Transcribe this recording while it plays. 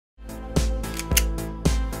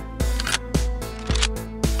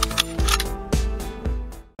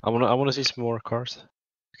I wanna see some more cars.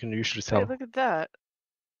 You can usually tell. Wait, look at that.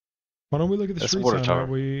 Why don't we look at the That's a street water sign? tower.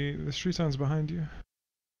 The street sign's behind you.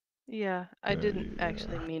 Yeah, I didn't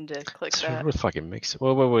actually mean to click It's a that. real fucking mix.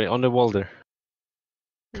 Wait, on the wall there.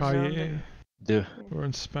 Calle, The or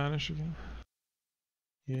in Spanish again.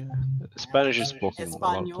 yeah, Spanish is spoken in a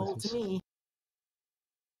lot of Espanol to places. me.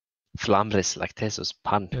 Flambres, lactesos,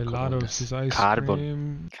 pan, Helados is ice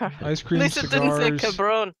carbon. cream. Ice At cream, least it didn't say cigars.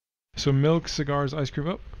 cabron. So milk, cigars, ice cream.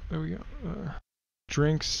 Oh, there we go.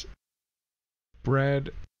 Drinks,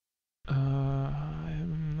 bread.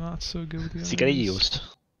 I'm not so good with the others.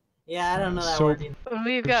 Cigarillos. Yeah, I don't know that Soap. word either.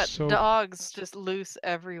 We've got So- dogs just loose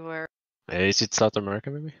everywhere. Is it South America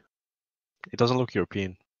maybe? It doesn't look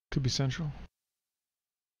European. Could be central.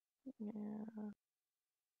 Yeah.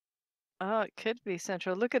 Oh, it could be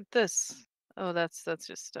central. Look at this. Oh, that's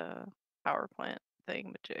just a power plant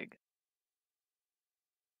thing, majig.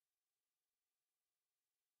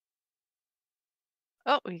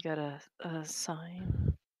 Oh, we got a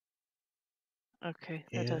sign. Okay,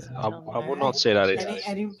 that doesn't I tell me. would not say that it's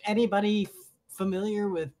Anybody familiar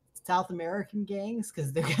with South American gangs?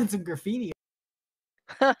 Because they've got some graffiti.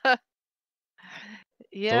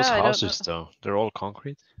 Yeah, those I don't houses though. They're all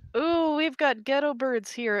concrete. know. Ooh, we've got ghetto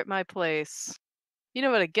birds here at my place. You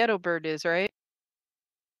know what a ghetto bird is, right?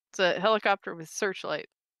 It's a helicopter with searchlight.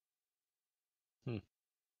 Hmm.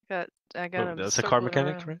 I got him. That's a car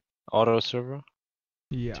mechanic, right? Auto servo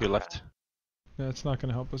Yeah. to your left. That's not going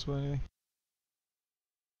to help us with anything.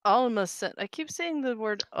 Almason. I keep saying the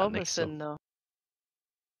word Annexum. Almason though.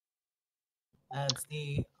 It's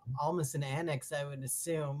the Almason Annex, I would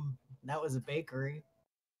assume. That was a bakery.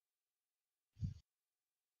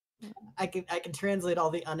 I can translate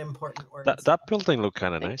all the unimportant words. That building looked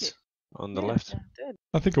kind of Thank nice you. on the Yeah, left. yeah, good.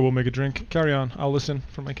 I think I will make a drink. Carry on. I'll listen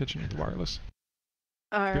from my kitchen with wireless.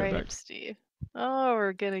 All right right, back. Steve. Oh,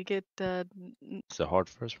 we're gonna get It's a hard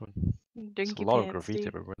first one. There's a drinky lot of pants, graffiti Steve.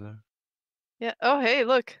 everywhere there. Yeah. Oh, hey,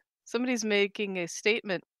 look. Somebody's making a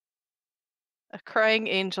statement. A crying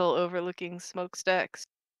angel overlooking smokestacks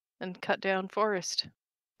and cut down forest.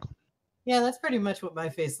 Yeah, that's pretty much what my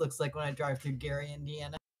face looks like when I drive through Gary,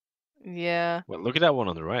 Indiana. Yeah. Well, look at that one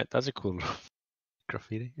on the right. That's a cool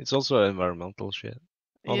graffiti. It's also environmental shit.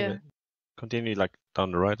 All Yeah. of it. Continue like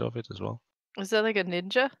down the right of it as well. Is that like a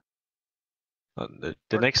ninja? The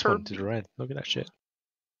Or next one to Kirby? the right. Look at that shit.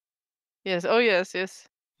 Yes. Oh, yes, yes.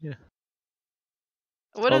 Yeah.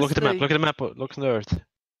 What Oh, is look at the map. Look at the map. Look on the Earth.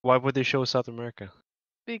 Why would they show South America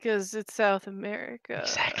Because it's South America.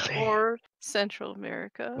 Exactly. Or Central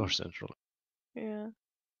America. or Central? Yeah.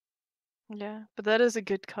 Yeah, but that is a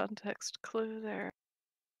good context clue there.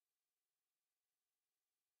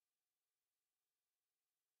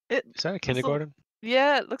 Is that a kindergarten?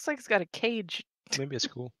 Yeah, it looks like it's got a cage. Maybe a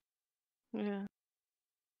school. Yeah.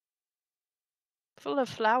 Full of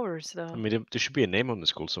flowers, though. I mean, there should be a name on the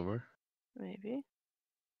school somewhere. Maybe.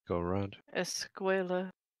 Go around. Escuela.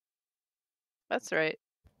 That's right.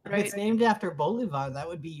 If Right. it's named after Bolivar, that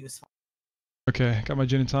would be useful. Okay, got my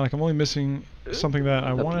gin and tonic. I'm only missing something that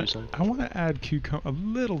I That want blue to. sign. I want to add a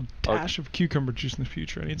little dash of cucumber juice in the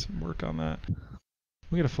future. I need some work on that.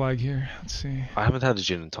 We got a flag here. Let's see. I haven't had a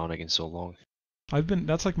gin and tonic in so long.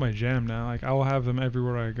 That's like my jam now. Like I will have them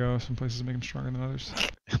everywhere I go. Some places make them stronger than others.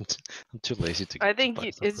 I'm too lazy to. I think buy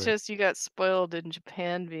stuff it's for it. just you got spoiled in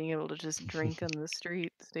Japan being able to just drink on the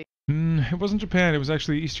streets. It wasn't Japan. It was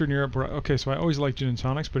actually Eastern Europe. Okay, so I always like gin and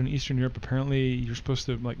tonics, but in Eastern Europe, apparently you're supposed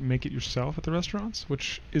to like make it yourself at the restaurants,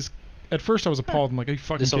 which is at first I was appalled. I'm like, are you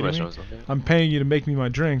fucking There's some kidding me? restaurants. Yeah. I'm paying you to make me my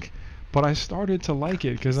drink, but I started to like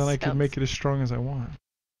it because then I could Sounds- make it as strong as I want.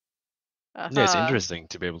 Yeah, it's interesting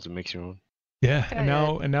to be able to mix your own. Yeah,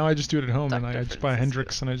 Yeah, and now I just do it at home, and Duck I just buy a differences.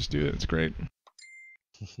 Hendrix and I just do it. It's great.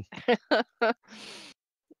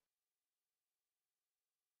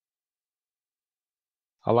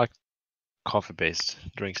 I like coffee-based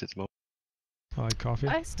drinks at the moment. I like coffee.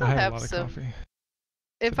 I still had have a lot some. of coffee.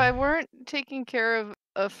 If I weren't taking care of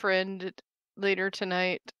a friend later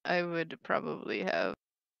tonight, I would probably have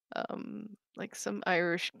like some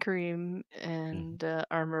Irish cream and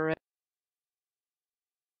Armoret.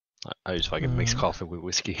 I just fucking mix Uh. coffee with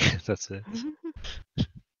whiskey. That's it.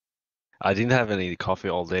 I didn't have any coffee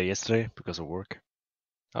all day yesterday because of work.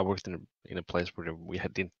 I worked in a place where we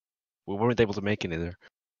weren't able to make any there.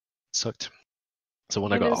 It sucked. So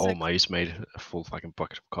when I And got it's like- home, I just made a full fucking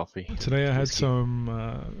bucket of coffee. Today I had Whiskey. some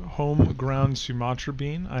home ground Sumatra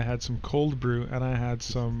bean. I had some cold brew, and I had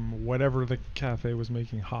some whatever the cafe was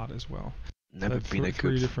making hot as well. Never Like been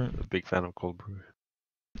three a different- big fan of cold brew.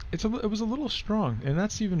 It was a little strong, and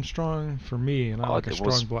that's even strong for me. And I Oh, like a it strong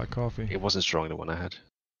was- black coffee. It wasn't strong the one I had.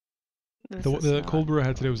 This The is cold not brew I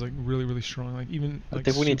had today cold. was like really strong. Like even I like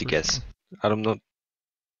think we need to super guess. strong. I'm not.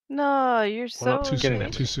 No, you're We're not so getting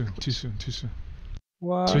Too it. soon. Too soon. Too soon.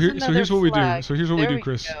 What? So There's here's what we do. another So here's what we flag. do, There we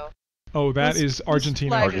Chris. go. Oh, that Whose- is whose Argentina.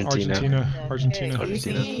 flag is Argentina. that? Argentina. Okay,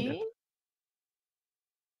 Argentina. see?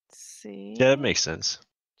 See? Yeah, that makes sense.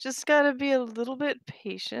 Just gotta be a little bit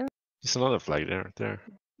patient. There's another flag there.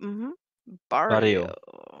 Mm-hmm. Barrio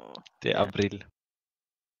Barrio. de Yeah, Abril.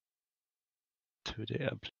 2 de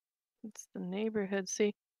Abril. it's the neighborhood.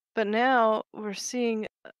 See? But now we're seeing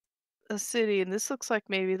a city, and this looks like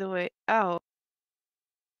maybe the way out.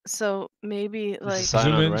 So maybe There's a like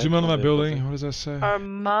sign on the right Zoom in on of that the building. What does that say?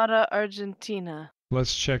 Armada Argentina.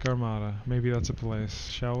 Let's check Armada. Maybe that's a place,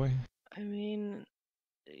 shall we? I mean,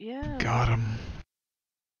 yeah. Got him.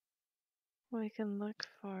 We can look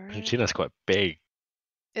for it. Argentina's quite big.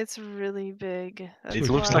 It's really big. That's It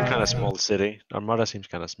looks like kind why- of small city. Armada seems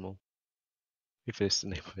kind of small. If it's the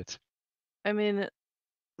name of it. I mean,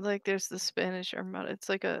 like there's the Spanish Armada. It's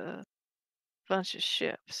like a bunch of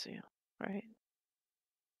ships, right?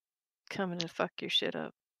 Coming to fuck your shit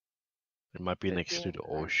up. It might be Could next to be. the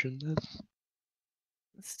ocean then.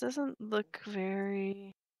 This doesn't look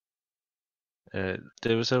very.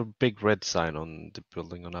 There was a big red sign on the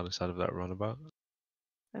building on the other side of that roundabout.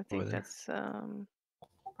 I think there. that's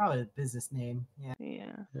Probably the business name. Yeah.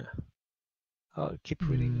 yeah. I'll keep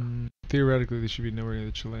reading. Theoretically, they should be nowhere near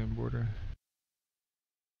the Chilean border.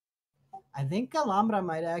 I think Alhambra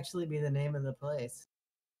might actually be the name of the place.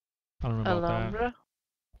 I don't know about that. Alhambra.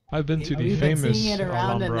 I've been to the We've been famous seeing it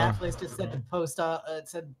around, and that Alhambra. place just said post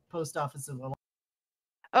office of Alhambra.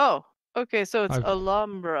 Oh, okay. So it's I've-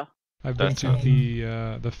 Alhambra. I've been That's to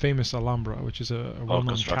right. the famous Alhambra, which is a well-known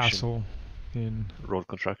construction. castle in Road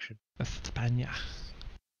construction. España.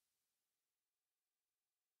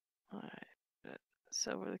 Alright.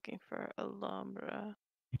 So we're looking for Alhambra.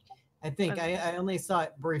 I think Okay. I only saw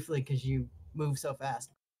it briefly because you move so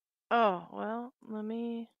fast. Oh, well, let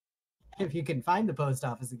me. If you can find the post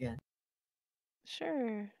office again.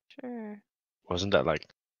 Sure. Wasn't that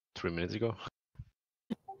like 3 minutes ago?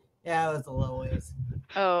 Yeah, it was a little ways.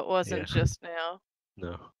 Oh, it wasn't Yeah. just now.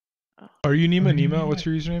 No. Are you Nima? What's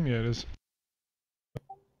your username? Yeah, it is.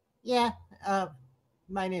 Yeah,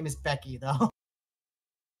 my name is Becky, though.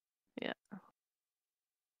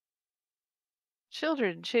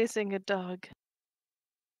 Children chasing a dog.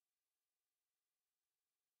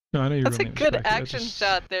 No, I know your That's a real name is good Becky, I action just-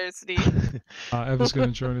 shot there, Steve. Eva's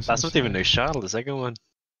gonna join us. That's in a not even sec. a child, the second one.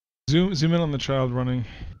 Zoom in on the child running.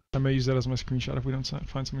 I may use that as my screenshot if we don't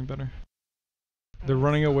find something better. They're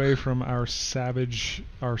running away from our savage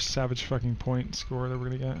fucking point score that we're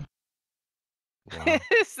gonna get. Wow.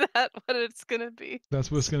 Is that what it's gonna be?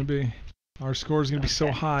 That's what it's gonna be. Our score is gonna be so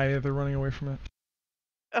Okay. high that they're running away from it.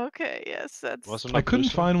 Okay, yes, that's. Wasn't I that couldn't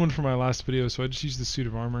Bluestone? find one for my last video, so I just used the suit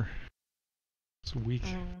of armor. It's weak.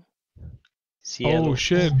 Mm. Cielo. Oh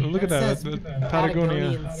shit! Look at It that. says The Patagonia.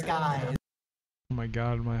 Patagonian skies. Oh my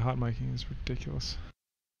god, my hot miking is ridiculous.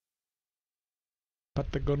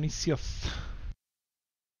 Patagonios.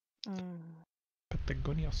 Mm.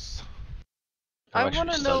 Patagonios. I I've actually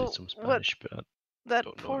wanna studied know some what- Spanish, but That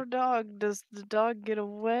Don't know poor it. dog. Does the dog get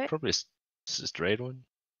away? probably a straight one.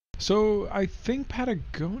 So I think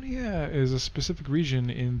Patagonia is a specific region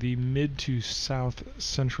in the mid to south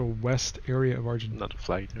central west area of Not a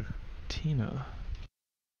flag there. Argentina.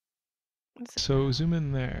 What's it So now? zoom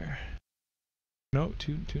in there. No,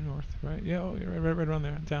 to north, right? Yeah, oh, yeah, right around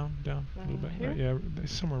there. Down a little bit. Here? Right, yeah,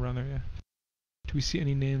 somewhere around there. Yeah. Do we see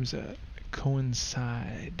any names that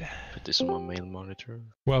coincide? Put this on my main monitor.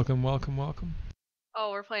 Welcome.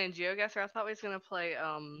 Oh, we're playing GeoGuessr? I thought we was gonna play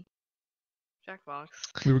Jackbox.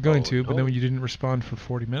 We were going Oh, to, but no. then when you didn't respond for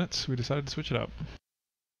 40 minutes, we decided to switch it up.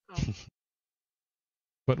 Oh.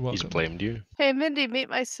 But He's welcome. blamed you. Hey, Mindy, meet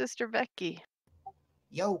my sister Becky.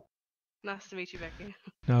 Yo. Nice to meet you, Becky.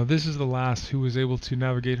 Now this is the last who was able to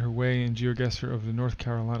navigate her way in GeoGuessr of the North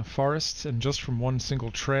Carolina forests, and just from one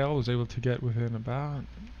single trail was able to get within about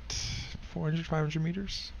 400, 500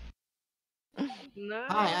 meters. No.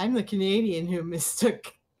 Hi, I'm the Canadian who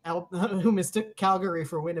mistook Calgary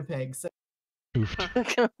for Winnipeg. So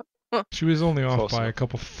Oofed. She was only off Close by a enough.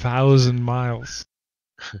 couple thousand miles.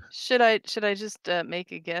 Should I just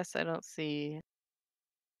make a guess? I don't see.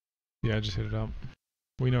 Yeah, I just hit it up.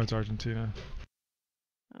 We know it's Argentina.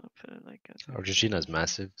 I'll put it like a. Argentina's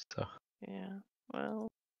massive, so Yeah. Well.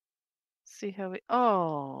 See how we.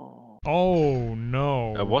 Oh. Oh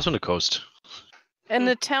no! I was on the coast. And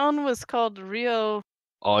the town was called Rio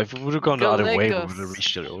Oh, if we would have gone the other way, we would Gallegos. have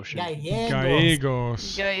reached the ocean. Gallegos.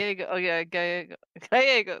 Gallegos. Gallego. Oh yeah,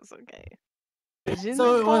 Gallegos. Okay.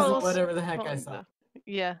 So it wasn't whatever the heck I saw.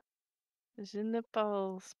 Yeah. Je ne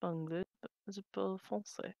parle spanglish, je parle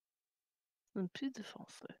français. Un peu de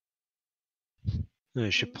français.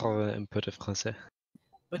 Je parle un peu de français.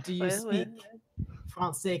 But do you Ouais, speak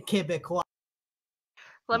français québécois?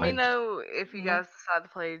 Let me Mine. know if you Mhm. guys decide to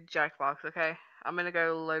play Jackbox, okay? I'm gonna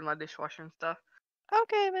go load my dishwasher and stuff.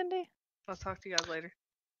 Okay, Mindy. I'll talk to you guys later.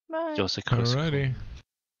 Bye. Yo sé que Alrighty.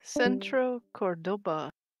 Centro Cordoba.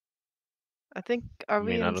 I think, I are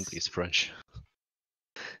we mean, I in don't think it's French.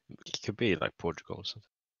 It could be like Portugal or something.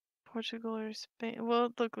 Portugal or Spain?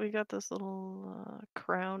 Well, look, we got this little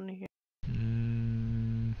crown here.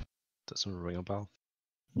 Doesn't ring a bell.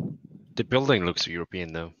 The building looks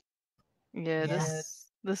European though. Yeah, Yeah.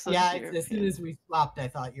 this looks Yeah, European. as soon as we swapped, I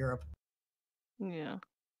thought Europe. Yeah.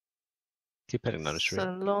 Keep heading down the street.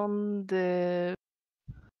 Salón de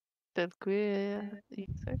Belguía.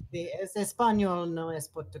 Es español, no es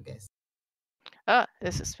portugués. Ah,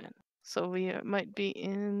 this is Spain. So we might be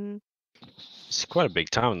in It's quite a big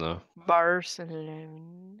town though.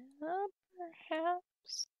 Barcelona,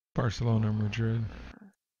 perhaps. Barcelona or Madrid.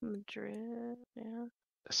 Madrid, yeah.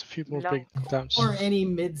 There's a few more big Blanco. towns. Or any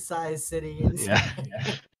mid-sized city in Yeah. Spain.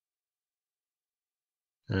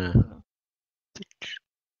 Yeah.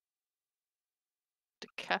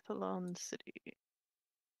 Decathlon City.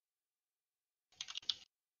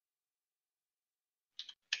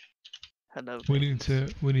 Hello. We need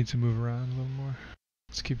ladies. to move around a little more.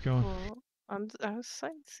 Let's keep going. Well, I was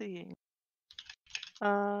sightseeing.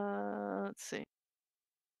 Let's see.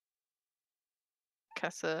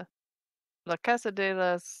 La Casa de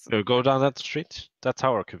las. Go down that street. That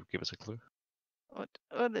tower could give us a clue. What?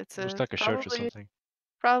 It's It looks like a church or something.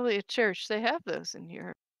 Probably a church. They have those in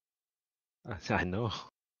here. I know.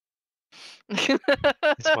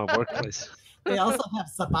 It's my workplace. They also have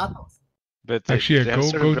zapatos. But Actually, they yeah, have go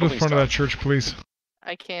certain to the building front of that style. church, please.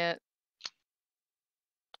 I can't.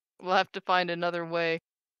 We'll have to find another way.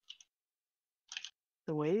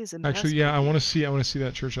 The way is impassable. Actually, yeah, I want to see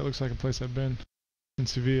that church. That looks like a place I've been in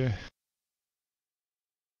Sevilla.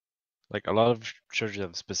 Like a lot of churches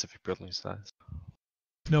have specific building styles.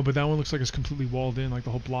 No, but that one looks like it's completely walled in. Like the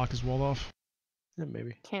whole block is walled off. Yeah,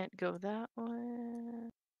 maybe. Can't go that way.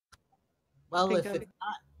 Well, Think if of- it's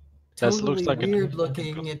not That looks totally like a- weird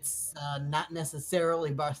looking, it's not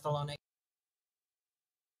necessarily Barcelona.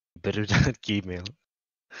 Better than Gmail.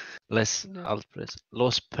 Los No.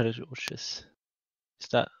 Peruches. Is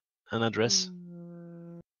that an address?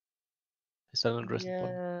 Is that an address?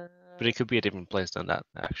 Yeah, But it could be a different place than that,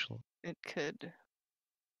 actually. it could.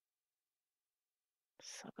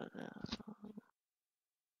 Sabadell.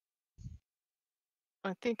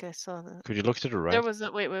 I think I saw that. Could you look to the right? There was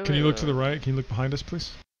a wait. Can you look to the right? Can you look behind us,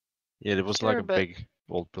 please? Yeah, there was like Sure, a but- big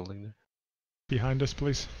old building there. Behind us,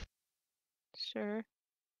 please. Sure.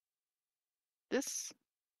 This.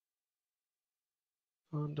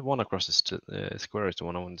 The one across the square is the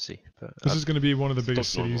one I want to see. But This is going to be one of the it's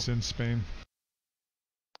biggest not normal. cities in Spain.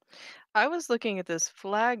 I was looking at this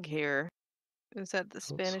flag here. Is that the Those-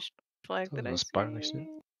 Spanish flag that I those spire next to it.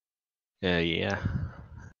 see? Yeah.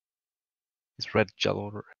 It's red,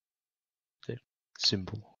 yellow, the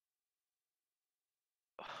symbol.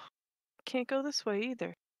 Can't go this way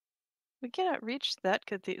either. We cannot reach that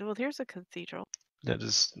cathedral. Well, here's a cathedral. That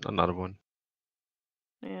is another one.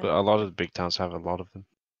 Yeah. But a lot of the big towns have a lot of them.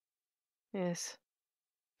 Yes.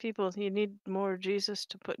 People, you need more Jesus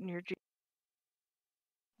to put in your.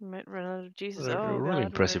 You might run out of Jesus. They're Oh, really God,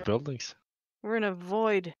 impressive buildings. We're in a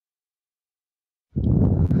void.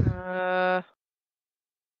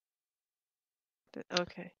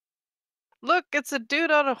 Okay. Look, it's a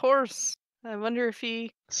dude on a horse. I wonder if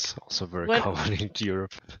he It's also very When- common in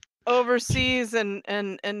Europe. overseas and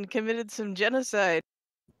committed some genocide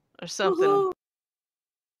or something. Woohoo!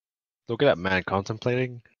 Look at that man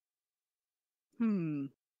contemplating.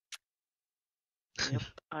 Yep,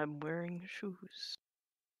 I'm wearing shoes.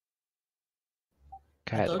 I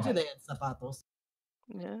Cat. told you they had zapatos.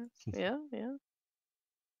 Yeah.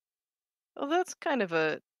 Well, that's kind of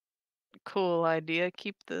a cool idea.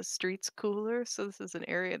 Keep the streets cooler. So this is an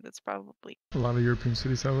area that's probably A lot of European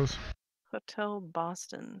cities have those. Hotel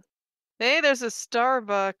Boston. Hey, there's a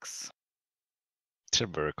Starbucks. It's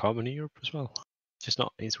very common in Europe as well. Just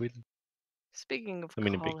not in Sweden. Speaking of I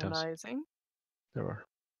mean, in big towns. colonizing, There are.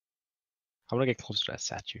 I want to get close to that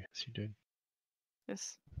statue. As you're doing.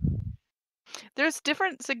 yes. There's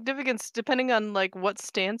different significance depending on like what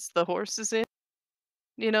stance the horse is in.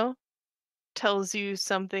 You know, tells you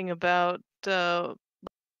something about the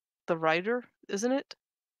rider, isn't it?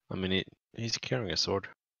 I mean, he's carrying a sword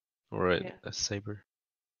or a, Yeah. a saber.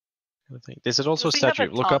 Kind of thing. Is it also a Does he have a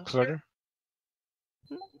statue? Look up tonsure?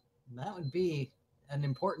 further. That would be an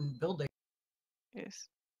important building. Yes.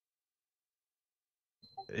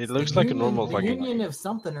 It It's looks the like a union, normal the fucking. union of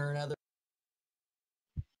something or another.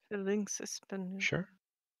 Filling suspended. Sure.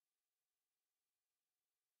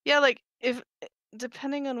 Yeah, like if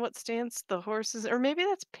depending on what stance the horse is, or maybe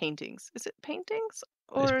that's paintings. Is it paintings It's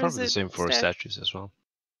or is probably the it same for statues as well.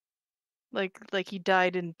 like he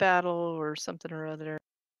died in battle or something or other?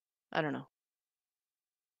 I don't know.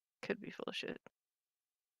 Could be full of shit.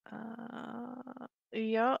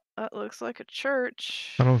 Yeah, that looks like a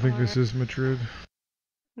church. I don't think this is Madrid.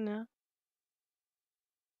 No.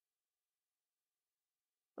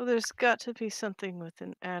 Well, there's got to be something with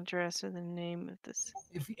an address or the name of this.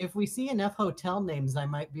 If we see enough hotel names, I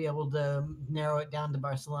might be able to narrow it down to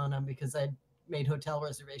Barcelona because I made hotel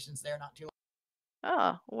reservations there not too long.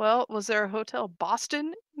 Ah, well, was there a Hotel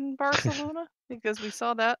Boston in Barcelona? Because we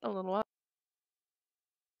saw that a little while.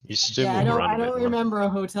 You still Yeah, move around I a bit don't more. remember a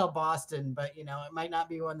Hotel Boston, but you know, it might not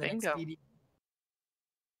be one that Bingo. Expedia.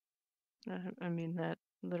 I mean that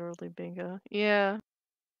literally bingo. Yeah.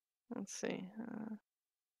 Let's see.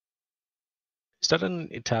 Is that an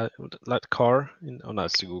Italian like car? Oh no,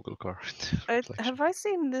 it's the Google car. Have I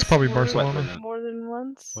seen this Probably word Barcelona. more than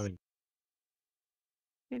once? Well,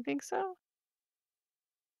 You think so?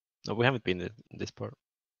 no, we haven't been in this part.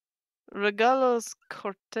 Regalos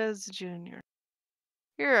Cortez Jr.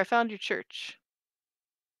 Here, I found your church.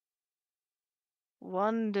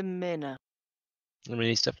 Juan de Mena. I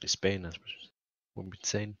mean, it's definitely Spain. That's what we've been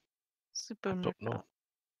saying. I don't know. Supermercado.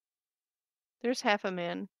 There's half a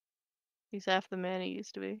man. He's half the man he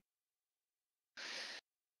used to be.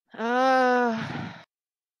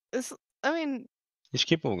 This. I mean, Just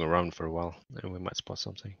keep moving around for a while, and we might spot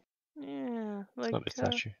something. yeah, It's like not a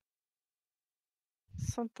statue.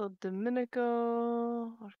 Santo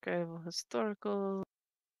Domenico, Archival Historical,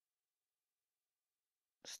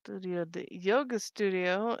 Studio, the Yoga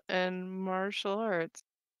Studio, and Martial Arts.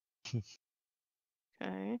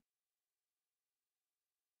 Okay.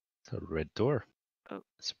 It's a red door. Oh.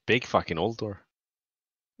 It's a big fucking old door.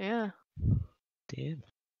 Yeah. Damn.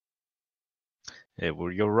 Yeah,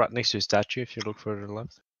 well, you're right next to a statue if you look further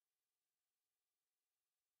left.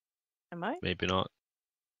 Am I? Maybe not.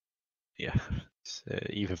 Yeah, it's,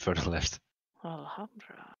 even further left.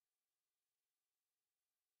 Alhambra.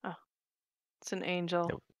 Oh, it's an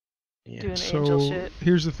angel. Yeah. Doing So angel shit.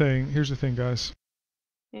 here's the thing, guys.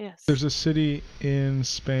 Yes. There's a city in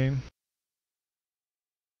Spain,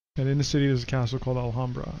 and in the city there's a castle called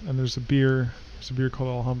Alhambra, and there's a beer called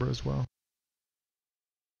Alhambra as well.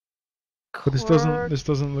 But this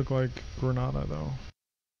doesn't look like Granada though.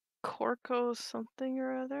 Corco something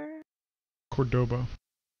or other? Cordoba.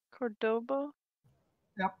 Cordoba?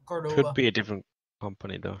 Yep, Cordoba. Could be a different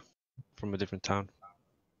company though, from a different town.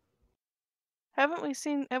 Have we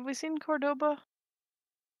seen Cordoba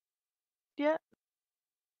yet?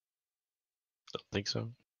 Don't think so.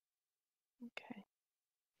 Okay.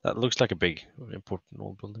 That looks like a big, important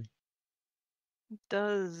old building. It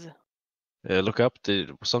does. Look up. There's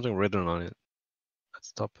something written on it. At the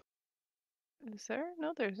top. Is there?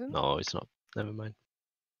 No, there isn't. No, it's not. Never mind.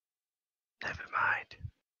 Never mind.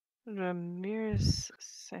 Ramirez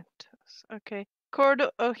Santos. Okay.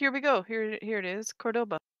 Oh, here we go. Here it is.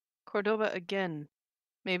 Cordoba. Cordoba again.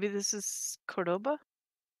 Maybe this is Cordoba?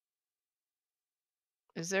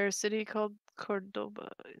 Is there a city called Cordoba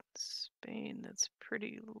in Spain that's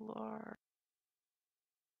pretty large?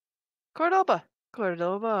 Cordoba!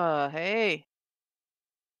 Cordoba! Hey!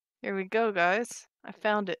 Here we go, guys. I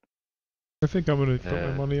found it. I think I'm gonna put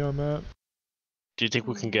my money on that. Do you think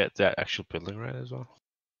we can get that actual building right as well?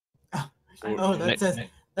 Oh,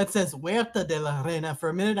 that says Huerta de la Reina. For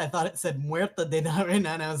a minute, I thought it said Muerta de la Reina,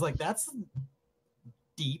 and I was like, that's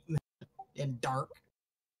deep and dark.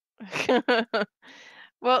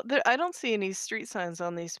 Well, I don't see any street signs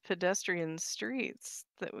on these pedestrian streets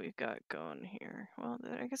that we've got going here. Well,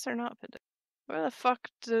 I guess they're not pedestrian. Where the fuck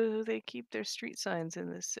do they keep their street signs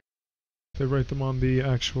in this city? They write them on the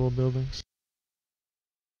actual buildings.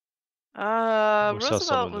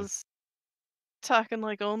 Roosevelt was talking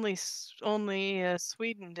like only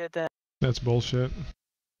Sweden did that. That's bullshit.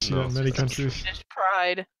 See that in many countries. Swedish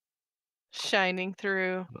pride shining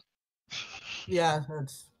through. Yeah,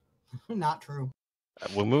 that's not true.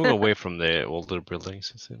 We're moving away from the older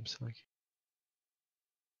buildings, it seems like.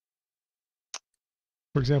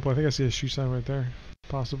 For example, I think I see a shoe sign right there.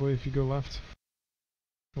 Possibly if you go left.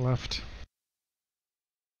 Left.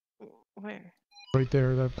 Where? Right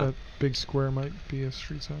there, that big square might be a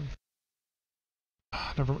street sign.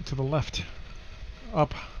 Never to the left.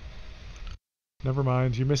 Up. Never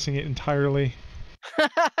mind, you're missing it entirely.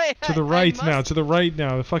 To the right now, to the right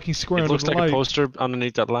now. The fucking square It under looks the like light. a poster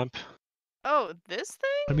underneath that lamp. Oh, Oh, this thing?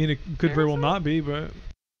 I mean, it could very well Seriously? not be, but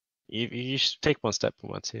You should take one step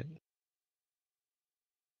and see it.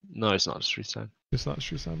 No, it's not a street sign. it's not a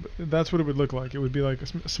street sign. But that's what it would look like. It would be like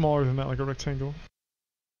smaller than that, like a rectangle.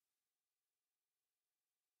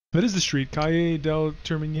 That is the street, Calle del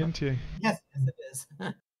Terminiente. Yes, it is.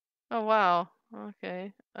 Oh wow.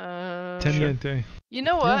 Okay. Teniente. You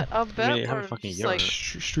know what? I'll I bet mean, you have a we're fucking just euro. like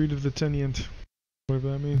Street of the Teniente.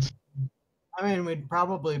 Whatever that means. I mean, we'd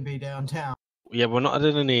probably be downtown. Yeah, we're not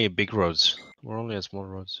at any big roads. We're only at small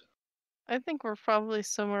roads. I think we're probably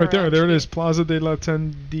somewhere Right there, around there it here. is. Plaza de la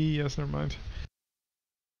Tendi. Yes, never mind.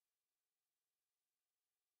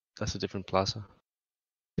 That's a different plaza.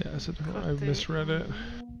 Yeah, I misread it. Do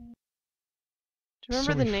you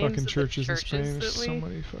remember So the many names fucking of the churches in churches Spain. that There's so we?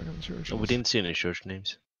 many fucking churches. No, we didn't see any church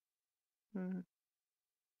names. I'm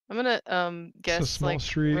gonna It's a guess small like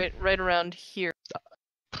street. right around here.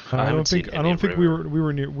 I don't haven't think seen I any don't think river.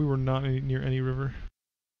 we were not near any river.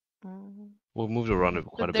 We moved around it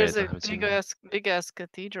quite But a there's bit. I a haven't seen big ass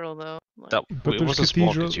cathedral though. Like, that. But It there's was a small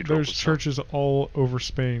cathedral. cathedral. There's but so- churches all over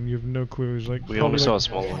Spain. You have no clue. There's like We probably only saw a like,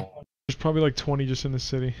 small one. there's probably like 20 just in the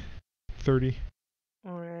city. 30.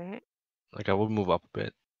 alright. Like I will move up a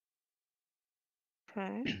bit.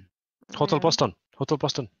 Okay. Hotel Yeah. Boston. Hotel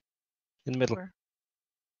Boston. In the middle. Where?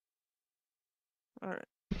 Alright.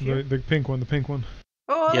 The pink one. The pink one.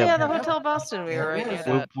 Oh Yeah. yeah, the Hotel Boston. We were right near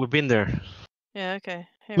that. We've been there. Yeah. Okay.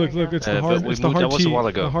 Here Look, we look. go. It's the but hard. we It's the moved- hard that was a T. while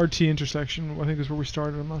ago. The hard T intersection. I think is where we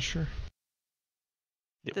started. I'm not sure.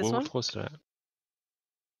 Yeah, This we were one? close to that.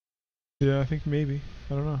 Yeah, I think maybe.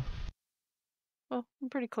 I don't know. Well, I'm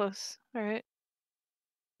pretty close. All right.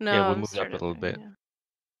 No, Yeah, we I'm moved up a starting little there, bit. yeah.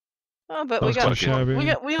 Oh, but That we was got quite shabby.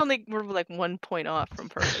 we only were like 1 point off from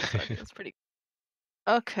perfect. So I think that's pretty.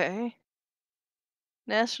 Okay.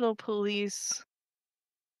 National Police.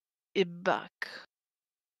 IBAC.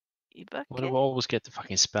 IBAC. Why do we always get the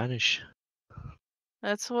fucking Spanish?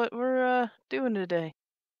 That's what we're doing today.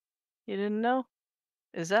 You didn't know?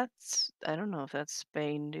 I don't know if that's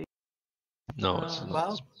Spain, dude. No, it's not.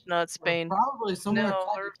 Well, No, it's Spain. probably somewhere.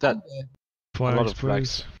 No, That- Flags, lot of please.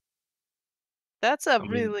 flags. That's a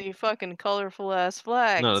mean- really fucking colorful ass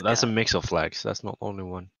flag. No, that's a Scott. mix of flags. That's not only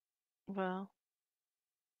one. Well,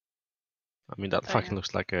 I mean, that Oh, fucking yeah.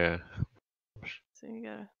 looks like a so you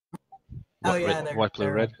gotta. Oh white, yeah, red, they're, white, blue,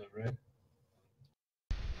 they're- red.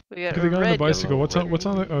 We got Look at the guy on the red. bicycle. What's yellow, on? red. What's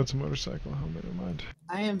on the? Oh, it's a motorcycle. Oh, never mind.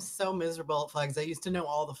 I am so miserable at flags. I used to know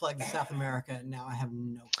all the flags of South America, and now I have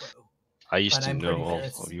no clue. I used But to I'm know pretty all sure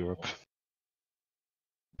it's- of Europe.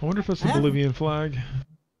 I wonder if that's I the have- Bolivian flag.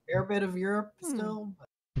 Fair bit of Europe Hmm. still. But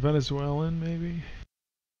Venezuelan, maybe.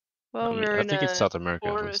 Well, I, mean, we're I in think a it's South America.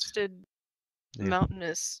 At least. forested, Yeah.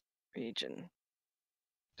 mountainous region.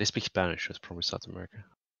 They speak Spanish. It's probably South America.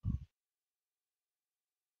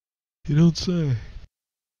 You don't say.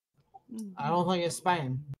 I don't think it's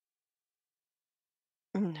Spain.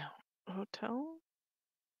 No. Hotel?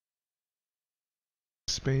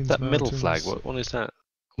 Spain's That middle flag. mountains. What one is that?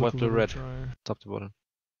 Look White, a blue, little red. drier. Top to bottom.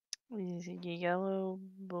 Is it yellow,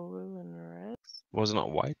 blue, and red? Was it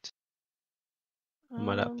not white? Am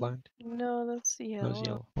I that blind? No, that's No, yellow. it's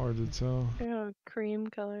yellow. Hard to tell. Cream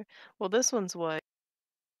color. Well, this one's white.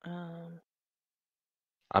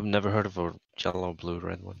 I've never heard of a yellow, blue,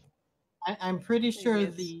 red one. I'm pretty sure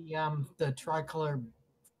it's- the tricolor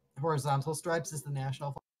horizontal stripes is the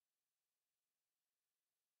national flag.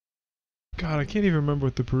 God, I can't even remember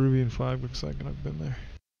what the Peruvian flag looks like, and I've been there.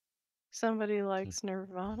 Somebody likes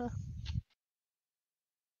Nirvana.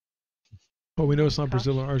 Well, we know it's not Gosh.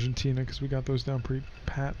 Brazil or Argentina because we got those down pretty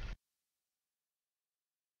pat.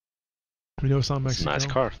 We know it's not It's a Mexico. nice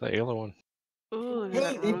car, that yellow one. Ooh,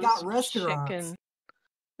 Hey, they've got restaurants. chicken.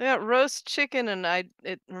 They got roast chicken, and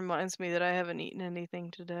it reminds me that I haven't eaten anything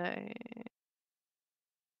today.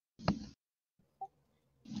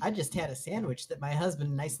 I just had a sandwich that my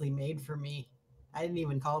husband nicely made for me. I didn't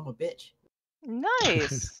even call him a bitch.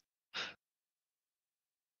 Nice.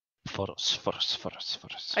 Photos.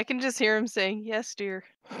 I can just hear him saying, "Yes, dear."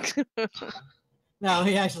 No,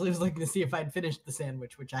 he actually was looking to see if I'd finished the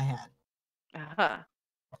sandwich, which I had. Aha.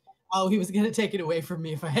 Oh, he was gonna take it away from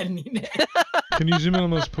me if I hadn't eaten it. Can you zoom in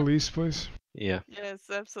on those police, please? Yeah. Yes,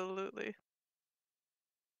 absolutely.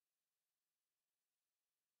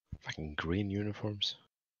 Fucking green uniforms.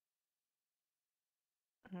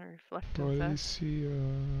 Reflective Bro, I effect. see.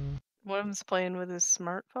 One of them's playing with his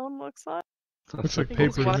smartphone. Looks like. Looks I like think he's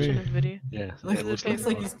paper to watching me. a video. Yeah. looks, it looks looks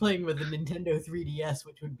like one. he's playing with a Nintendo 3DS,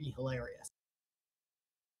 which would be hilarious.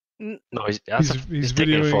 No, that's He's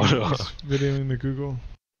taking a photo. videoing the Google.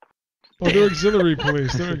 Oh, they're auxiliary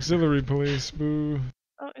police. They're auxiliary police. Boo.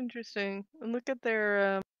 Oh, interesting. And look at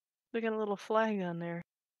their They got a little flag on there.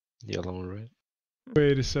 Yellow and red.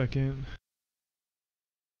 Wait a second.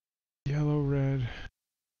 Yellow, red.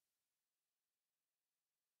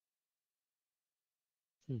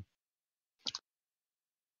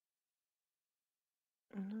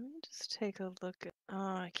 Let me just take a look at. Oh,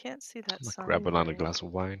 I can't see that sign. Grab another there. glass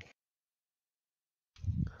of wine.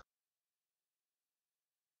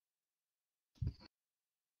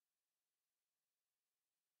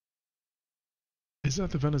 Is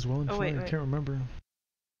that the Venezuelan Oh, flag? wait. I can't remember.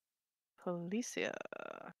 Policia.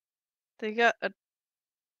 They got a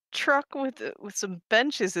truck with some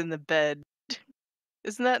benches in the bed.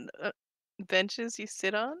 Isn't that benches you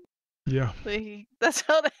sit on? Yeah. That's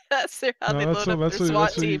how they load up their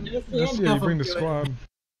SWAT team. Yeah, you bring the squad.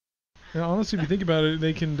 Yeah, honestly, if you think about it,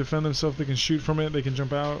 they can defend themselves. They can shoot from it. They can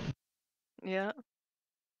jump out. Yeah.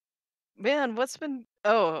 Man, what's been?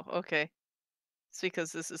 Oh, okay. It's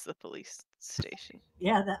because this is the police station.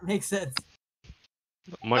 Yeah, that makes sense.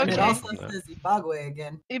 Might And be it Okay. also from that. says Ibagwe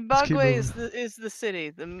again. Ibagwe is the city,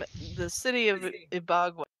 the city of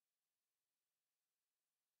Ibagwe.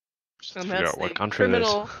 Just And figure that's out what the country it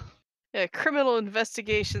is. criminal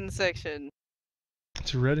investigation section.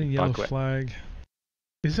 It's a red and yellow Bagwe. flag.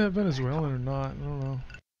 Is that Venezuelan or not? I don't know.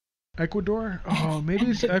 Ecuador? Oh, maybe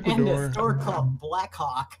it's Ecuador. And a store called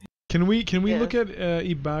Blackhawk. Can we Yes. look at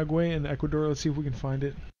Ibagwe and Ecuador? Let's see if we can find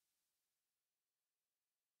it.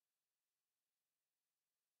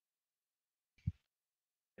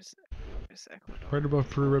 Where's Ecuador? Right above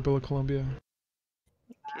Peru, right below Colombia.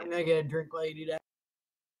 I'm gonna get a drink while you do that.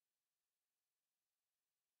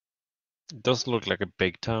 It does look like a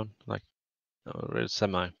big town, like or it's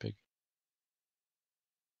semi-big.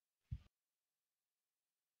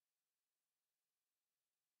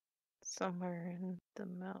 Somewhere in the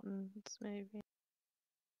mountains, maybe.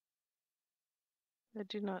 I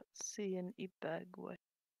do not see an Ibagwe.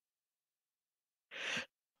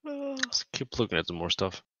 Let's keep looking at some more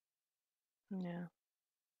stuff. Yeah.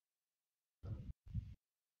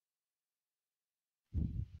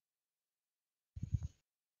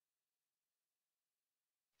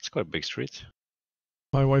 It's quite a big street.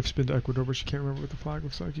 My wife's been to Ecuador, but she can't remember what the flag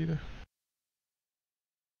looks like either.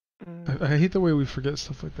 Mm. I hate the way we forget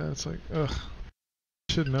stuff like that. It's like, ugh.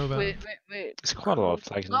 I should know that. Wait. It's quite a lot of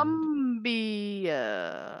flags. Colombia.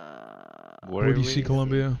 Where do you see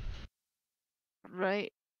Colombia?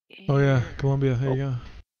 Right. Oh yeah, here. Colombia. There you go.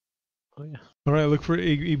 Oh yeah. All right, look for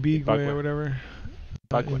Ibigwe Ibagwe. or whatever.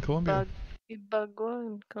 Ibagwe. In Colombia. Ibagwe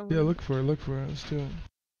in Colombia. Yeah, look for it. Look for it. Let's do it.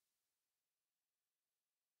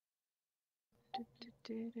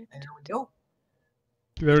 There we go.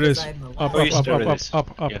 There it is. Beside the Up, last- up, there it up, is.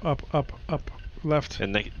 up, up, Yeah. up. Left.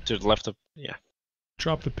 And to the left of yeah.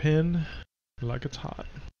 Drop the pin like it's hot.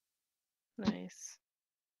 Nice.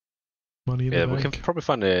 Money in Yeah, the we can bank. probably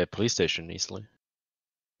find a police station easily.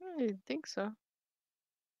 I think so.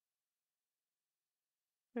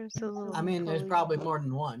 There's a little. I mean, there's police- probably more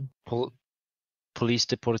than one. Police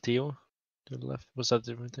Deportivo to the left. Was that a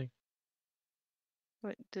different thing?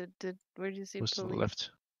 What where do you see Was to police? the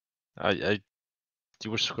left. You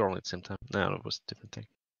were scrolling at the same time. No, it was a different thing.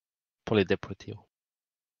 Polideportivo.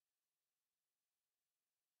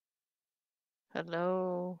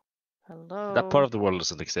 Hello. That part of the world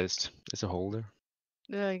doesn't exist. It's a hole there.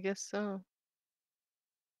 Yeah, I guess so.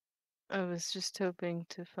 I was just hoping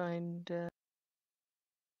to find.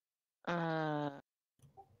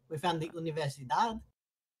 We found the Universidad.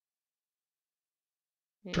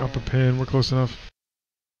 Drop a Yeah. pin. We're close enough.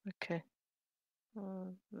 Okay.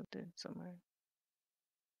 I'll do it somewhere.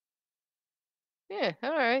 Yeah.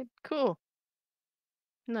 All right. Cool.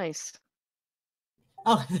 Nice.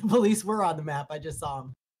 Oh, the police were on the map. I just saw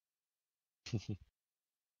them.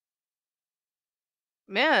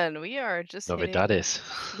 Man, we are just hitting Novedades.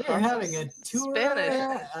 We're having a tour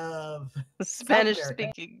Spanish. of Spanish South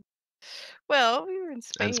America. speaking. Well, we were in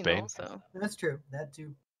Spain, Spain. also. That's true. That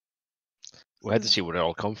too. We had to see where they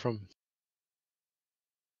all come from.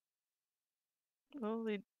 Well,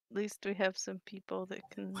 at least we have some people that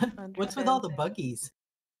can understand. What's with all the buggies?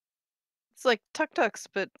 It's like tuk-tuks,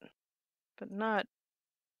 but not.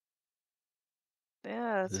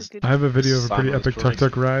 Yeah, that's This- a good. I have a video of a pretty Simon's epic drawings.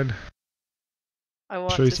 tuk-tuk ride. I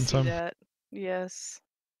want show you to see sometime. that. Yes.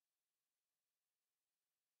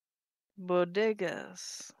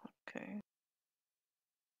 Bodegas. Okay.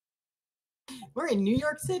 We're in New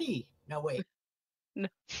York City. No, wait.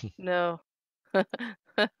 No.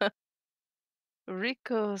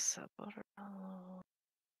 Rico Sabor.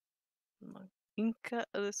 Inca.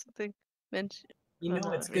 There's something mentioned. You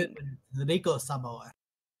know it's good with the Rico Sabor.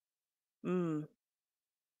 Mm.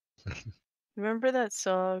 Remember that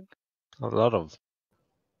song? A lot of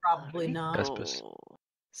Probably not. Vespers. Rico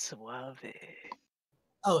Suave.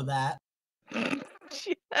 Oh, that. Yes.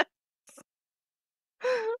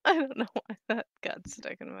 I don't know why that got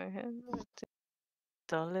stuck in my head.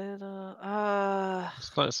 Toledo.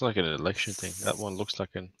 It's like an election thing. That one looks like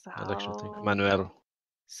an election thing. Sao Manuel.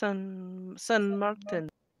 San Martin.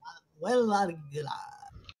 Well,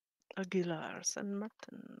 Aguilar. San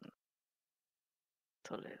Martin.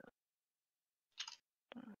 Toledo.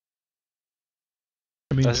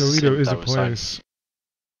 I mean, That's the Toledo same is a type of sign. place.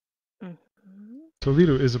 Mm-hmm.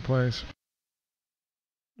 Toledo is a place.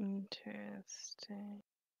 Interesting.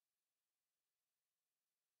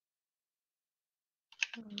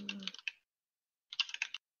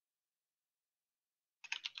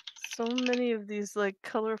 So many of these like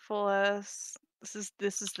colorful ass.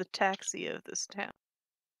 This is the taxi of this town.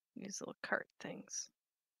 These little cart things.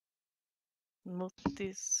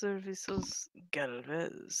 Multi-servicios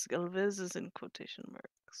Galvez. Galvez is in quotation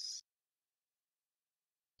marks.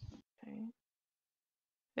 Okay.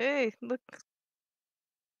 Hey, look.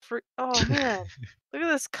 Fruit. Oh man, look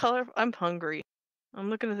at this color. I'm hungry. I'm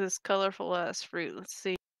looking at this colorful ass fruit. Let's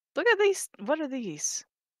see. Look at these. What are these?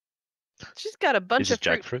 She's got a bunch Is of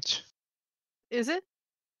it fruit. jackfruit? Is it?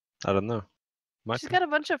 I don't know. Might She's be. got a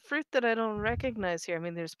bunch of fruit that I don't recognize here. I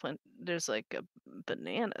mean, there's like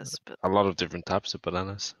bananas, but A lot of different types of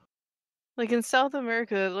bananas. like in South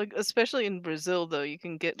America, like especially in Brazil, though, you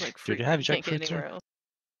can get like Do fruit they you have can't get jackfruit anywhere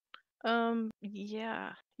there? else.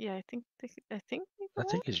 Yeah, I think I think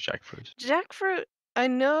it's jackfruit. jackfruit. I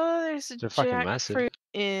know there's a They're fucking massive. jackfruit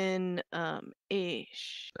in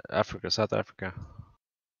Asia. Africa, South Africa.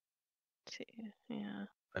 Yeah,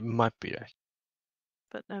 It might be.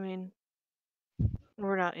 but I mean,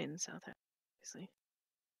 we're not in South Africa, obviously.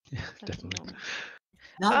 Yeah, At the definitely. moment.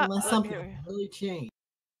 not unless look, something here really changed.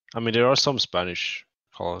 I mean, there are some Spanish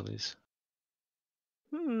colonies.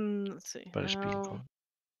 Let's see. Spanish speaking colonies.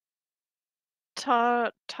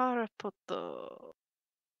 Tarapoto.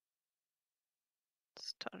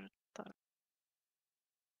 It's Tarapoto.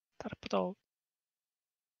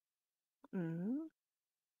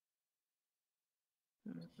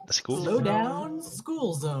 That's cool. Slow down,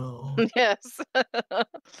 school zone. Yes.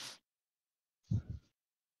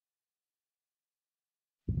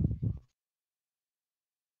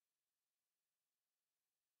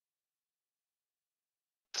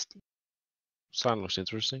 Sign looks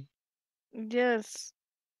interesting. Yes.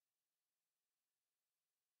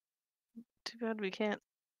 Too bad we can't.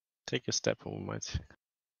 Take a step and we might.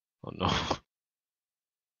 Oh no.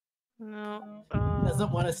 No.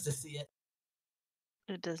 Doesn't want us to see it.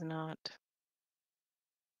 It does not.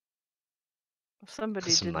 Somebody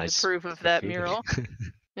That's a didn't nice approve of that graffiti. mural.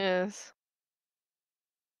 Yes.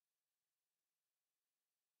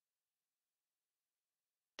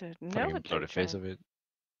 No Fucking blow the face attention. of it.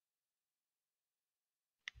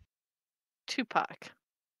 Tupac.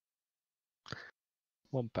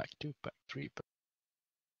 1 pack, 2 pack, 3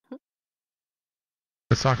 pack.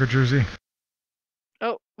 The soccer jersey.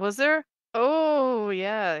 Oh, was there? Oh,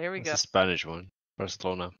 yeah. Here we That's go. the Spanish one.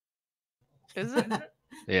 Barcelona. Is it?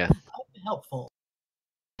 Yeah. Helpful.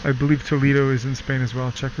 I believe Toledo is in Spain as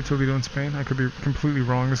well. Check for Toledo in Spain. I could be completely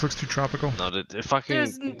wrong. This looks too tropical. No, the fucking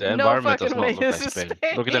There's the no environment does fucking not way look like this is Spain.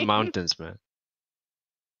 Spain. Look at the mountains, man.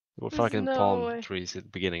 There were There's fucking no palm way. trees at the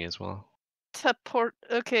beginning as well.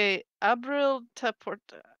 Okay, Abril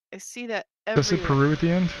Taporta. I see that Does it say everywhere. Peru at the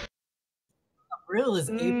end? Real is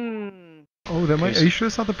Oh, that might. Are you sure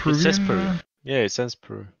it's not the Peruvian? It says Peru. Yeah, it says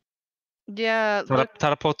Peru. Yeah, look.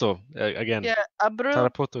 Tarapoto again. Yeah, Abril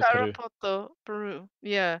Tarapoto, Peru. Tarapoto, Peru.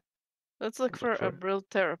 Yeah. Let's look for for- Abril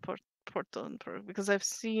Tarapoto in Peru because I've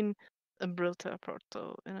seen Abril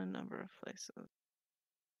Tarapoto in a number of places.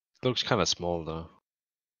 Looks kind of small though.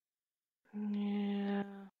 Yeah.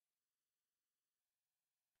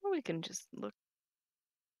 Or we can just look.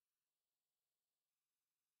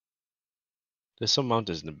 There's some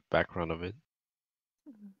mountains in the background of it.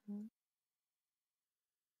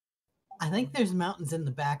 I think there's mountains in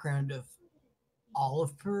the background of all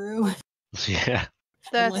of Peru. Yeah.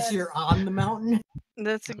 Unless you're on the mountain.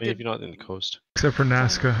 That's a I mean, if good. you're not in the coast. Except for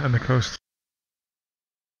Nazca and the coast.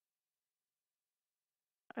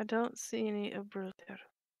 I don't see any Abril Tarapoto.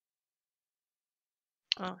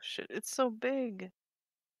 Oh shit! It's so big.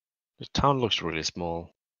 The town looks really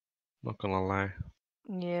small. Not gonna lie.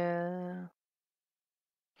 Yeah.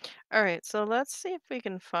 All right, so let's see if we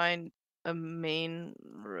can find a main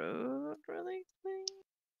road really quick.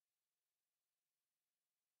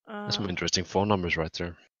 There's some interesting phone numbers right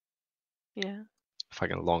there. Yeah.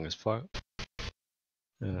 Fucking long as fuck.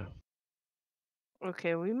 Yeah.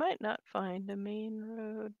 Okay, we might not find a main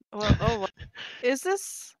road. Well, well, is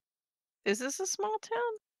this a small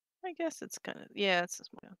town? I guess it's kind of, yeah, it's a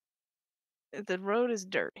small town. The road is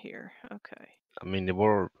dirt here. Okay. I mean, they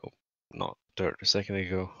were not dirt a second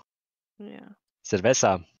ago. Yeah.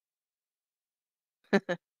 Cerveza. All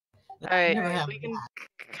right. never have We can I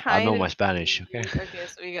kind know of my Spanish, okay? Okay,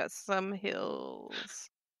 so we got some hills.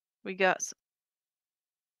 We got some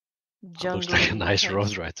That looks like a jungle. nice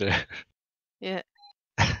road right there. Yeah.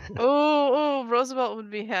 Oh, Roosevelt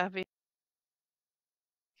would be happy.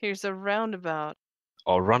 Here's a roundabout.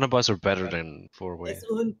 Oh, runabouts are better than four-way. Es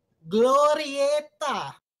un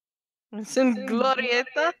glorieta. It's in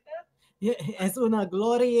Glorieta. Yeah, es una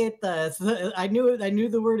glorieta. I knew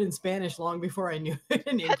the word in Spanish long before I knew it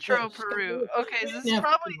in English. Petro Peru. Okay,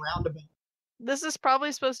 this is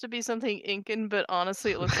probably supposed to be something Incan, but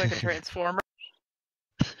honestly, it looks like a transformer.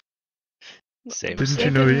 Same. Didn't same.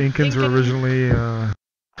 you know the Incans were originally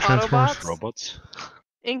Transformers? Autobots? Robots?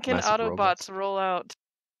 Incan Massive Autobots robots. roll out.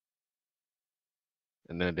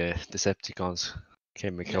 And then the Decepticons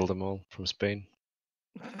came and killed them all from Spain.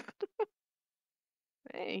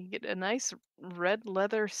 Hey, get a nice red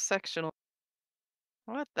leather sectional.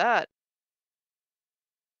 What that?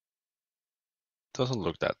 Doesn't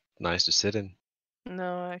look that nice to sit in.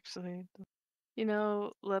 No, actually. You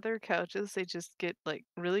know, leather couches, they just get like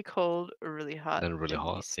really cold or really hot. Then really and You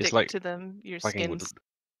hot. stick It's like to them, your fucking with skin's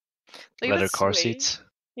like if leather it's car suede, seats.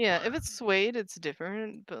 yeah, if it's suede, it's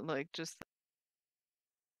different, but like just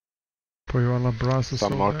Pollo a la brasa San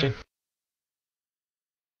so Martin bad.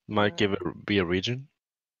 might be a region.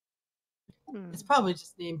 It's probably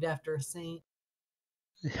just named after a saint.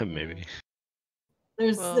 Yeah, maybe.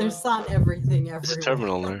 There's not everything everywhere. It's a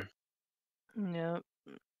terminal there. Yep.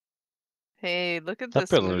 Hey, look at That this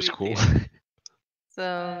building movie is cool. theater.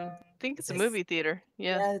 So, I think it's a it's- movie theater.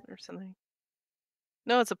 Yeah, yeah. or something.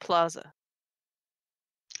 No, it's a plaza.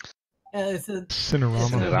 It's a Cinerama.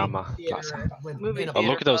 Cinerama theater Plaza. Movie in a Oh, look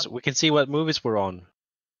theater at those. plaza. We can see what movies we're on.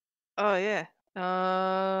 Oh yeah.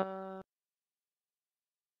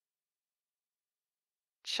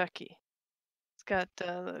 Chucky. It's got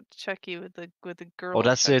Chucky with the girl. Oh,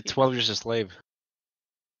 that's Chucky. 12 Years a Slave.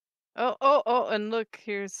 Oh, and look,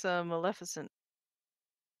 here's Maleficent.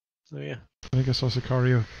 Oh, yeah. I think I saw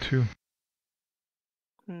Sicario too.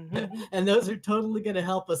 And those are totally going to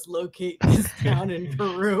help us locate this town in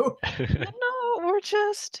Peru. No, we're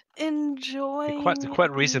just enjoying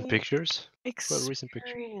quite recent pictures. experience. Quite recent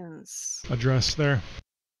pictures. Address there.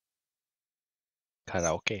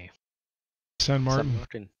 Karaoke. San Martin. San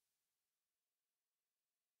Martin.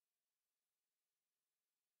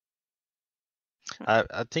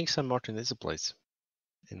 I think San Martin is a place.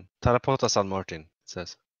 In Tarapota San Martin, it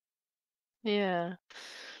says. Yeah.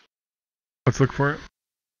 Let's look for it.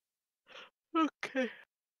 Okay.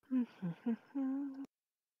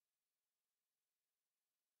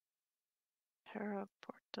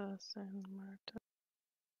 Paraporta San Martin.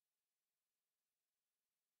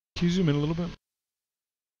 Can you zoom in a little bit?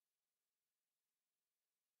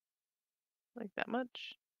 Like that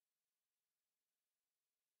much?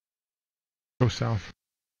 Go south.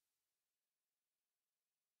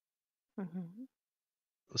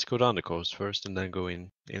 Let's go down the coast first and then go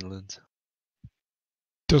inland.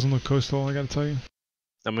 Doesn't look coastal, I gotta tell you.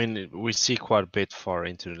 I mean, we see quite a bit far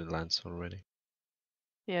into the lands already.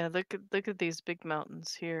 Yeah, look at these big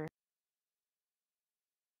mountains here.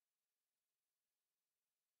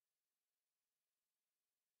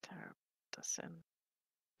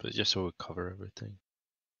 But just so we cover everything.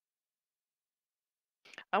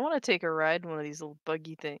 I want to take a ride in one of these little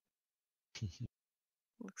buggy things.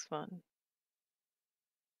 Looks fun.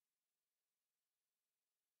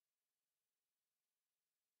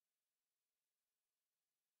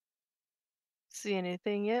 See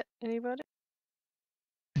anything yet? Anybody?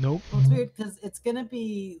 Nope. Well, it's weird because it's going to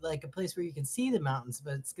be like a place where you can see the mountains,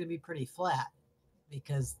 but it's going to be pretty flat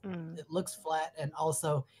because it looks flat. And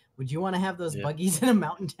also, would you want to have those buggies in a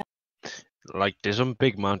mountain town? Like, there's some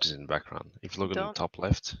big mountains in the background. If you look in the top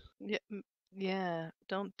left. Yeah.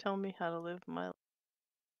 Don't tell me how to live my life.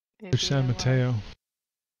 There's San Mateo.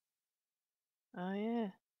 Oh, yeah.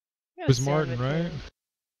 It was Martin, right?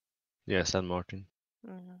 Yeah, San Martin.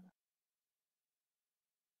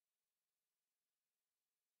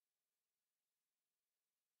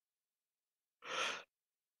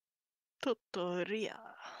 Tutoria.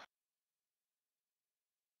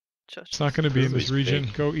 It's not going to be in this region.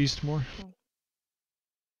 Big. Go east more.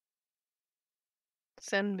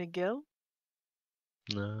 San Miguel?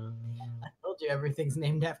 No. I told you everything's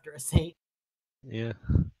named after a saint. Yeah.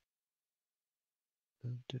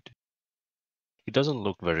 He doesn't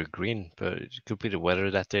look very green, but it could be the weather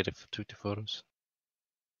that day that took the photos.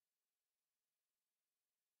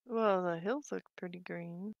 Well, the hills look pretty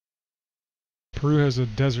green. Peru has a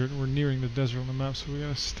desert. We're nearing the desert on the map, so we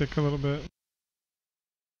gotta stick a little bit.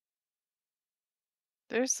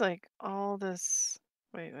 There's like all this.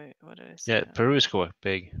 Wait, what did I say? Yeah, Peru is quite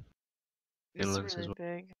big. It's Inlands as really well.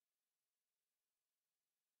 big.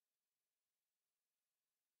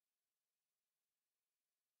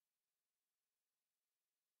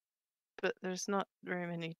 But there's not very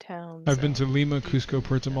many towns. I've been out to Lima, deep Cusco, in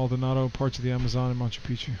Puerto the- Maldonado, parts of the Amazon, and Machu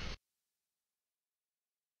Picchu.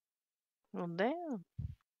 Well, damn.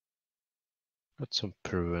 Got some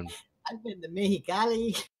Peruvian. I've been to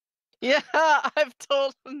Mexicali. Yeah, I've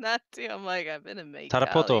told him that too. I'm like, I've been in Mexicali.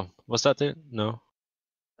 Tarapoto, was that it? No.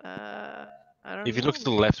 I don't If you know. look to the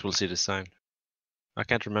left, we'll see the sign. I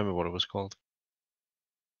can't remember what it was called.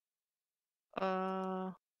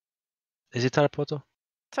 Is it Tarapoto?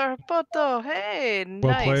 Tarapoto, hey,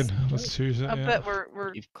 Well nice. played. Let's choose it. I Yeah. bet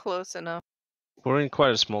we're close enough. We're in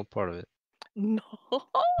quite a small part of it. No.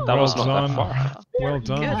 That was Well not that done. far. Well Good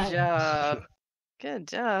done. Nice. job. Good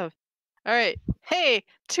job. All right. Hey,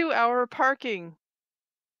 2-hour parking.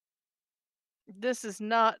 This is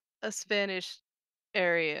not a Spanish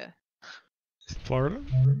area. Florida?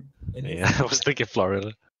 It is. Yeah, I was thinking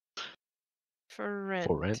Florida. For rent.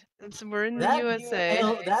 For rent? We're in the That, USA.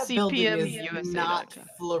 that building is CPMUSA.com. not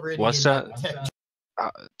Floridian What's that? architecture.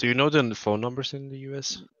 Do you know the phone numbers in the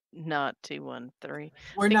US? Not 213.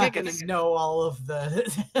 We're think I not could- going to know all of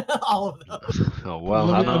the all of those. Oh well,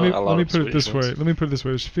 let I know a lot me of put it Swedish this way. ones. Let me put it this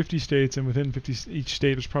way. There's 50 states, and within each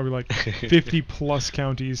state, there's probably like 50 plus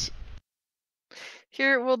counties.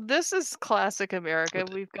 Here, well, this is classic America.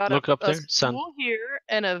 We've got Look a, up a there, sun. school here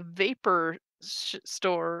and a vapor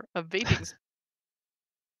store, a vaping.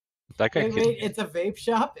 That guy Wait, it's a vape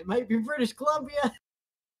shop. It might be British Columbia.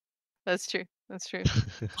 That's true. That's true.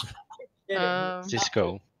 Kidding.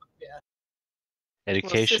 Cisco. Yeah.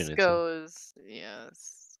 Education. Well, Cisco is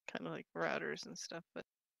it's kind of like routers and stuff, but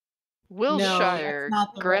No, Wilshire, that's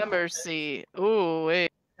not the Gramercy. Oh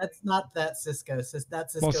wait, That's not that Cisco. That's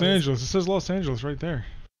Cisco. Los Angeles. It says Los Angeles right there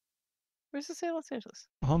where's it say Los Angeles?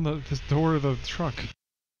 on the door of the truck.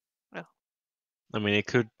 I mean, it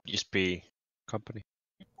could just be company.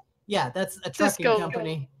 Yeah, that's a trucking Cisco.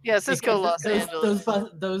 company. Yeah, Cisco, Because Los Angeles.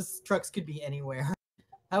 Those trucks could be anywhere.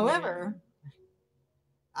 However,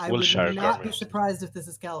 I Wilshire, would not be Gramercy. surprised if this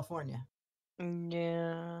is California.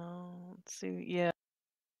 Yeah, let's see. Yeah,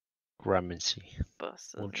 Gramercy.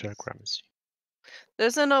 buses. Wilshire, Gramercy.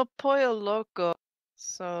 There's an El Pollo Loco,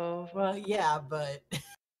 so Well, yeah, but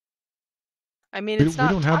I mean We it's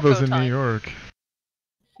not don't have taco those in time. New York.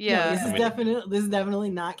 Yeah, no, this is I mean- definitely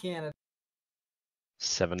not Canada.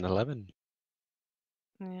 7-Eleven.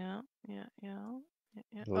 yeah.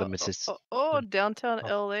 Limited. Downtown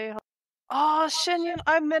Oh. LA. Oh, Shenyang,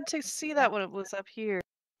 I meant to see that when it was up here.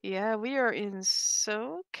 Yeah, we are in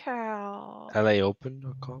SoCal.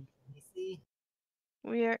 LAOpen.com. You see?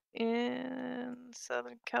 We are in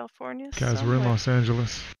Southern California. Guys, we're in somewhere. Los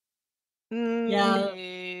Angeles. Yeah, I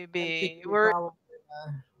Maybe think we we're probably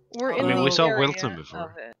we're I in mean, the we saw area Wilton before.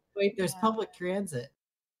 of it. wait. There's Yeah. public transit.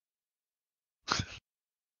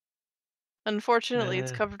 Unfortunately,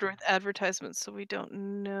 it's covered with advertisements, so we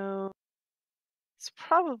don't know. It's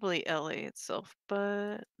probably LA itself,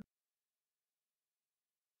 but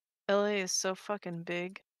LA is so fucking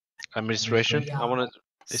big. Administration. Yeah. I want to.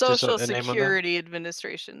 Is this Social a name on that? Security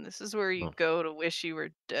Administration. This is where you Oh. go to wish you were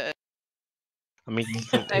dead. I mean,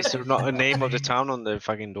 is there not a name of the town on the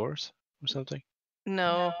fucking doors or something?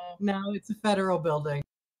 No. No, it's a federal building.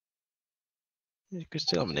 You could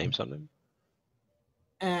still have names on them.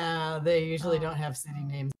 They usually don't have city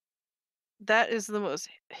names. That is the most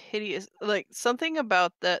hideous. Like something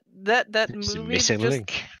about that It's a movie. missing Just,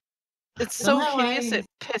 link. it's so Somehow hideous. It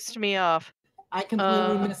pissed me off. I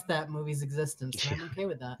completely Uh, missed that movie's existence, and I'm okay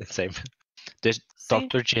with that. Same. There's See?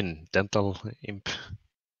 Dr. Jin, dental imp.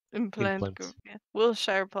 Implant. implants. Yeah.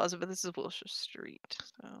 Wilshire Plaza, but this is Wilshire Street.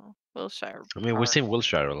 So Wilshire. I mean, we've Park. seen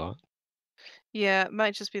Wilshire a lot. Yeah, it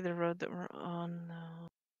might just be the road that we're on now.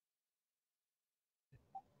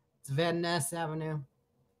 It's Van Ness Avenue.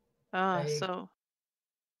 Ah, Like- so.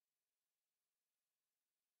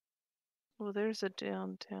 Well, there's a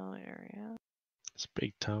downtown area. It's a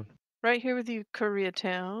big town. Right here with you,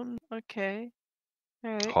 Koreatown. Okay.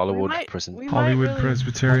 All right. Hollywood we present. might Hollywood really-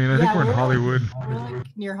 Presbyterian. I think Yeah, we're in we're- Hollywood. We're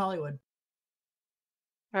like near Hollywood.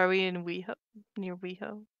 Are we in WeHo? Near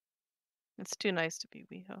WeHo? It's too nice to be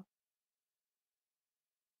WeHo.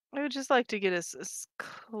 I would just like to get us as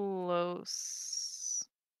close.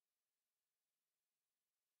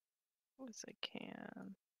 as I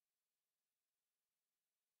can.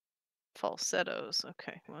 Falsettos.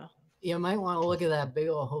 Okay, well. You might want to look at that big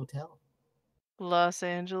old hotel. Los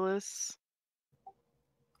Angeles.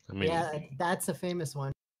 I mean, Yeah, that's a famous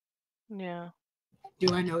one. Yeah.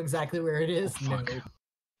 Do I know exactly where it is? Fuck. No.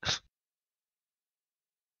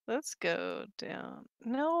 Let's go down.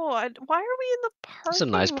 No, why are we in the parking lot? it's a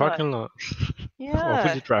nice parking lot. Why would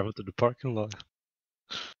Yeah. you drive into the parking lot?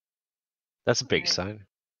 That's a big Right. sign.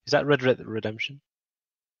 Is that Red Redemption?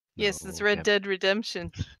 Yes, it's No, Red can't- Dead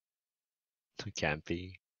Redemption. It can't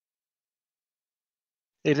be.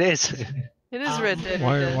 It is. It is Red Dead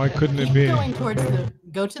Why Redemption. couldn't it Keep be? going towards the.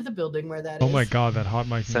 Go to the building where that is. Oh my god, that hot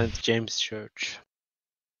mic. St. James Church.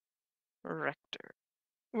 Rector.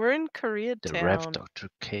 We're in The Rev Koreatown. Dr.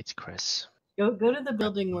 Kate Cress. Go to the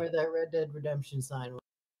building where that Red Dead Redemption sign was.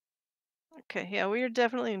 Okay, yeah, we are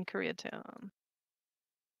definitely in Koreatown.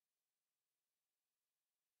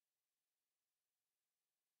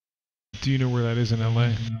 Do you know where that is in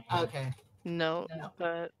LA? Okay. No, No.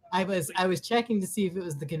 but I was checking to see if it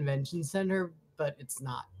was the convention center, but it's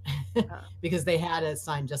not. Because they had a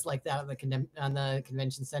sign just like that on the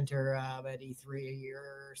convention center at E3 a year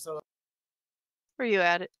or so. were you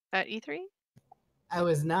at E3? I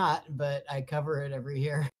was not, but I cover it every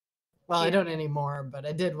year. Well, I Yeah. don't anymore, but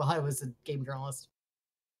I did while I was a game journalist.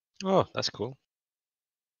 Oh, that's cool.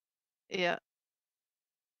 Yeah.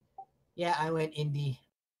 Yeah, I went indie.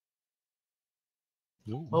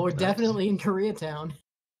 Ooh, Well, we're nice. definitely in Koreatown.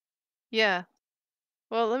 Yeah.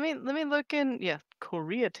 Well, let me look in. Yeah,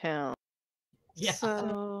 Koreatown. Yeah.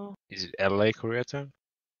 So. Is it LA Koreatown?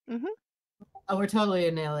 Mhm. Oh, we're totally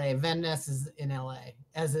in LA. Van Ness is in LA,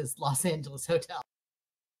 as is Los Angeles Hotel.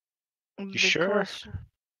 Big sure? question.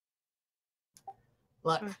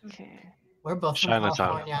 Look, Okay. we're both from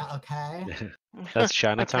Chinatown. California, okay? That's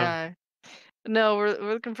Chinatown. Okay. No, we're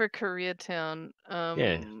looking for Koreatown.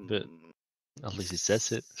 Yeah, but at least it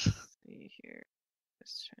says it. let's see here.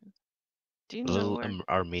 Just trying- Do you know Little where?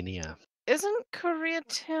 Armenia. Isn't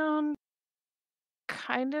Koreatown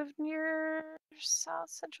kind of near South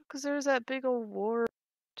Central? Because there's that big old war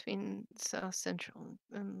between South Central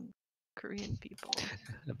and Korean people.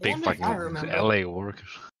 A big Damn if fucking I remember. LA work.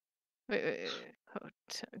 Wait.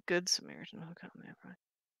 Good Samaritan. Okay, never mind.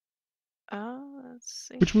 Let's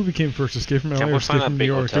see. Which movie came first, Escape from LA Can or we Escape find that from New big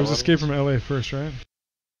York? It hotel was Escape on from LA first, right?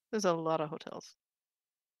 There's a lot of hotels.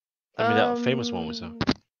 I mean, that famous one was though.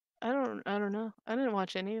 I don't know. I didn't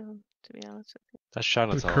watch any of them, to be honest with you. That's With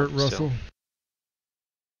Chinatown. Kurt still. Russell.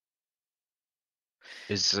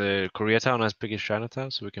 Is Koreatown as big as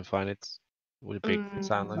Chinatown, so we can find it with a big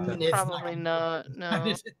sign like that? It's Probably not.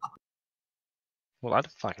 No. Well, I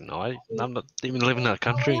don't fucking know. I'm not even living in that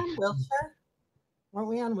country. Weren't we on Wilshire? Weren't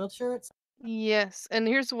we on Wilshire? Yes, and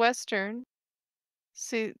here's Western.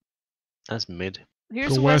 See, That's mid.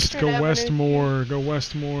 here's Go west, Western go Avenue west here. more, go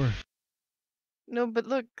west more. No, but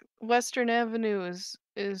look, Western Avenue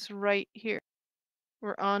is right here.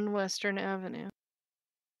 We're on Western Avenue.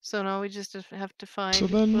 So now we just have to find. So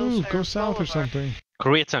then move, Wilshire go south or Boulevard. something.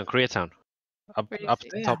 Koreatown. Up Where do you to see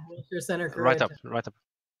the it? top. Wilshire Center, Right Koreatown. up.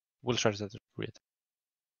 Wilshire Center, Koreatown.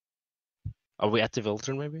 Are we at the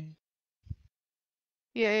Wiltern maybe?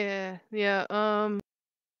 Yeah.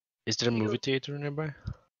 Is there a movie theater nearby?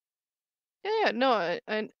 Yeah. No,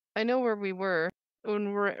 I know where we were. When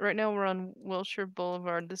right now we're on Wilshire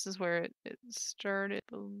Boulevard. This is where it started,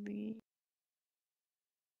 I believe.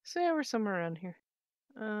 So yeah, we're somewhere around here.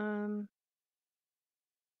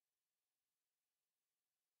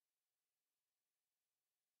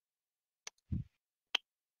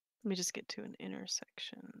 Let me just get to an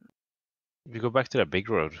intersection. If you go back to that big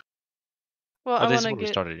road. Well, Oh, I this is want to where we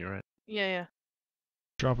get. started, you're right. Yeah.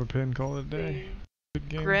 Drop a pin, call it a day. Good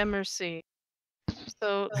game. Gramercy.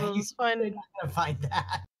 So let's You're find not gonna find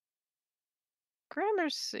that.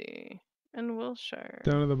 Gramercy and Wilshire.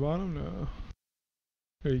 Down at the bottom? No.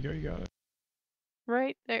 There you go, you got it.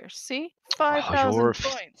 Right there. See? Oh, 5,000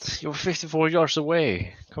 points. You're 54 yards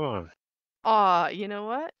away. Come on. Aw, you know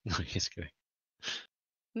what? No, just kidding.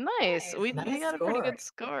 Nice. We Nice got a pretty score. good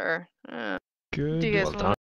score. Good. Do you guys Well want done.